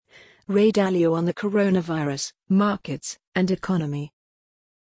Ray Dalio on the coronavirus, markets, and economy.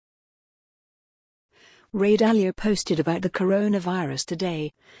 Ray Dalio posted about the coronavirus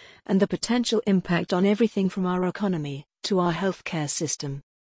today, and the potential impact on everything from our economy to our healthcare system.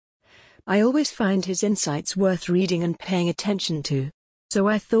 I always find his insights worth reading and paying attention to, so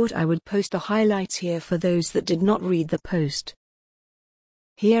I thought I would post the highlights here for those that did not read the post.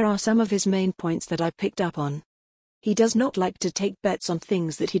 Here are some of his main points that I picked up on. He does not like to take bets on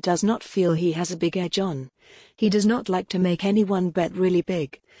things that he does not feel he has a big edge on. He does not like to make any one bet really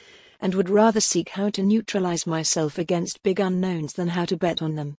big, and would rather seek how to neutralize myself against big unknowns than how to bet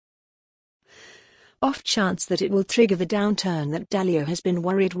on them. Off chance that it will trigger the downturn that Dalio has been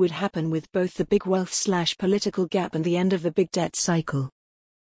worried would happen with both the big wealth/political gap and the end of the big debt cycle.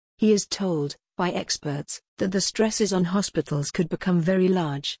 He is told, by experts, that the stresses on hospitals could become very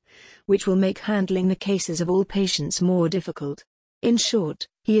large, which will make handling the cases of all patients more difficult. In short,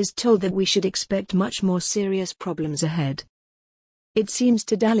 he is told that we should expect much more serious problems ahead. It seems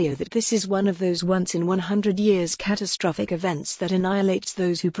to Dalio that this is one of those once-in-100 years catastrophic events that annihilates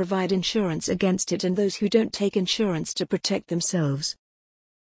those who provide insurance against it and those who don't take insurance to protect themselves.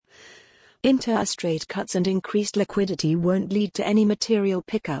 Interest rate cuts and increased liquidity won't lead to any material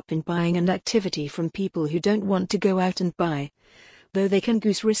pickup in buying and activity from people who don't want to go out and buy, though they can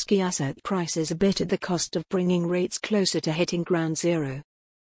goose risky asset prices a bit at the cost of bringing rates closer to hitting ground zero.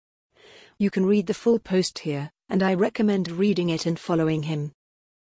 You can read the full post here, and I recommend reading it and following him.